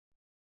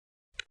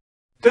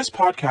This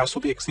podcast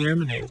will be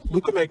examining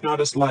Luka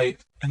Magnotta's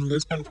life in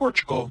Lisbon,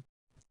 Portugal.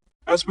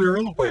 As we are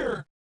all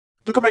aware,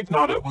 Luka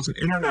Magnotta was an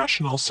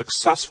international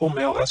successful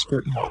male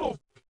escort model.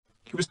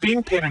 He was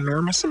being paid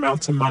enormous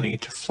amounts of money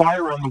to fly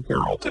around the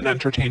world and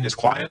entertain his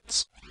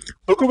clients.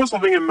 Luka was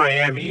living in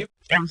Miami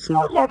and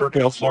Fort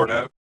Lauderdale,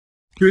 Florida.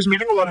 He was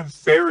meeting a lot of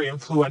very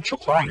influential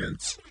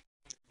clients.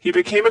 He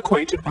became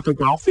acquainted with a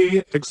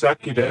wealthy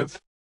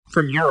executive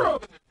from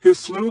Europe who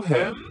flew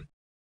him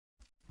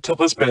to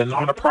Lisbon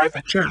on a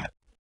private jet.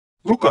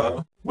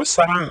 Luka was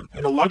set up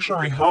in a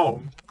luxury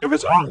home of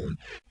his own,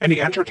 and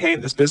he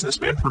entertained this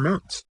businessman for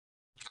months.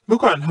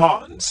 Luka and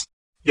Hans,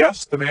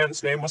 yes, the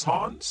man's name was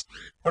Hans,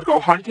 would go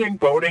hunting,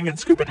 boating, and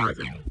scuba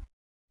diving.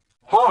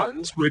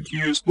 Hans would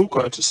use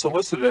Luka to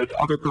solicit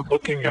other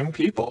good-looking young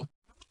people.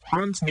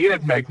 Hans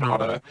needed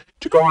Magnotta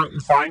to go out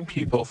and find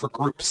people for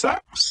group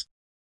sex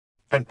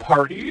and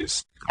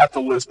parties at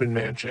the Lisbon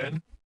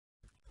mansion.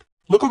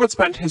 Luka would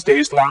spend his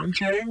days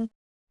lounging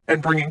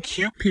and bringing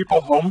cute people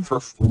home for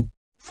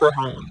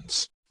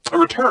Hans. In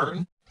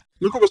return,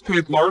 Luka was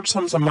paid large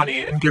sums of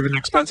money and given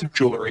expensive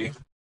jewelry.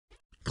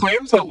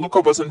 Claims that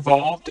Luka was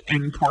involved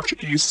in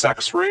Portuguese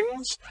sex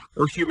rings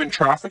or human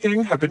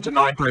trafficking have been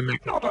denied by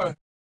Magnotta.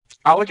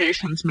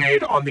 Allegations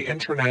made on the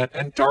internet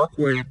and dark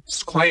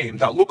webs claim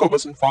that Luka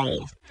was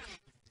involved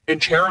in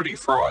charity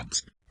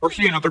frauds, where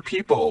he and other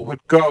people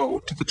would go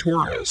to the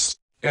tourists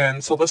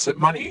and solicit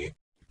money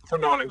for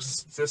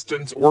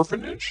non-existent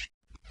orphanage.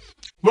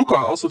 Luka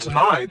also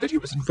denied that he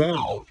was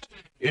involved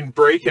in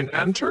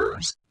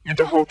break-and-enters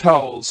into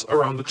hotels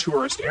around the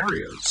tourist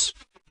areas.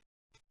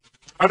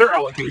 Other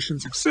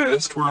allegations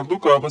exist where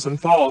Luka was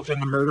involved in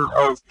the murder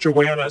of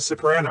Joanna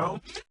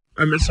Cipriano,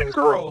 a missing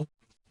girl.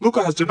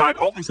 Luka has denied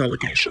all these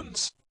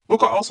allegations.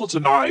 Luka also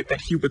denied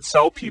that he would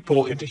sell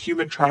people into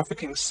human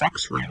trafficking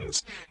sex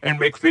rings and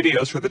make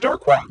videos for the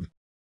dark web.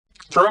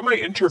 Throughout my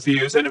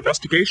interviews and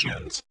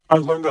investigations, I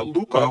learned that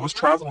Luka was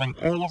traveling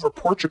all over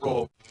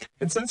Portugal,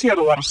 and since he had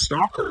a lot of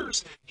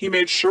stalkers, he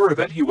made sure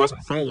that he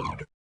wasn't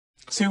followed.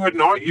 So he would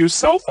not use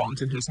cell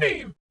phones in his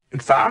name. In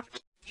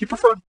fact, he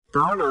preferred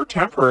burner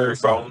temporary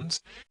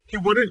phones. He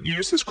wouldn't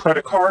use his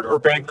credit card or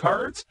bank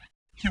cards.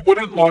 He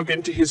wouldn't log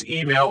into his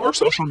email or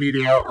social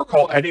media or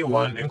call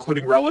anyone,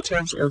 including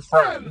relatives or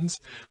friends,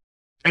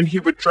 and he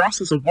would dress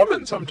as a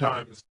woman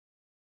sometimes.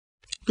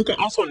 Luka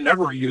also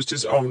never used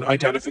his own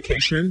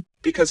identification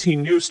because he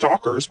knew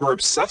stalkers were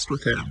obsessed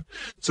with him,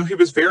 so he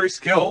was very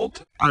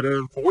skilled at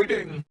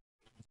avoiding.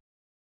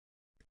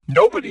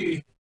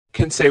 Nobody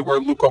can say where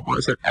Luka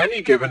was at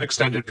any given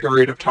extended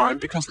period of time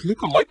because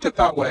Luka liked it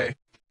that way.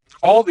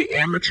 All the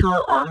amateur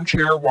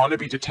armchair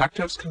wannabe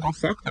detectives can go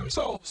fuck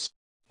themselves.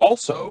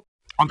 Also,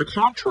 on the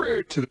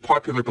contrary to the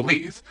popular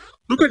belief,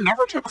 Luka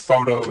never took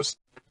photos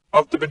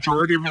of the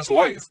majority of his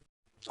life.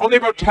 Only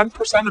about 10%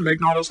 of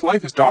Magnotta's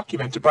life is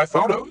documented by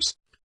photos.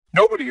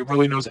 Nobody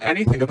really knows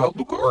anything about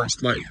Luka or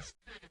his life.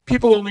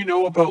 People only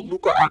know about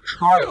Luka at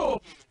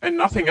trial, and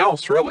nothing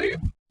else really.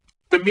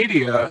 The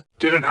media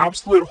did an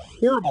absolute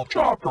horrible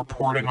job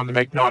reporting on the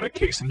Magnotta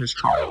case in his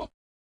trial.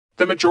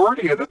 The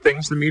majority of the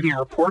things the media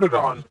reported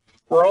on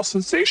were all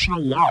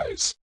sensational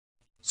lies.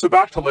 So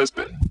back to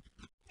Lisbon.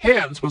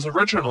 Hans was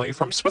originally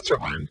from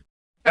Switzerland,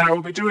 and I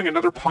will be doing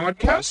another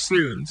podcast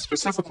soon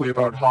specifically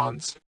about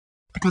Hans,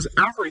 because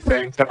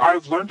everything that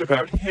I've learned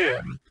about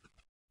him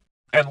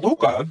and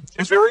Luka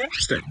is very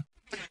interesting.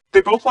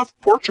 They both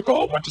left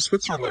Portugal and went to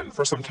Switzerland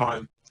for some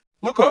time.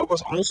 Luka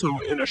was also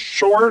in a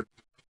short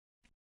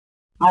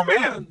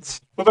romance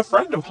with a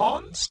friend of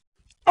Hans,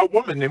 a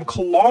woman named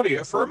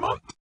Claudia, for a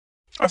month.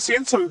 I've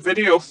seen some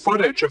video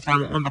footage of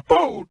them on the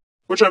boat,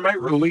 which I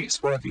might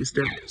release one of these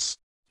days.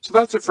 So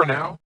that's it for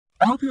now.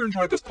 I hope you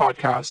enjoyed this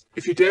podcast.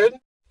 If you did,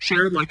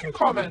 share, like, and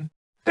comment.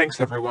 Thanks,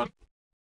 everyone.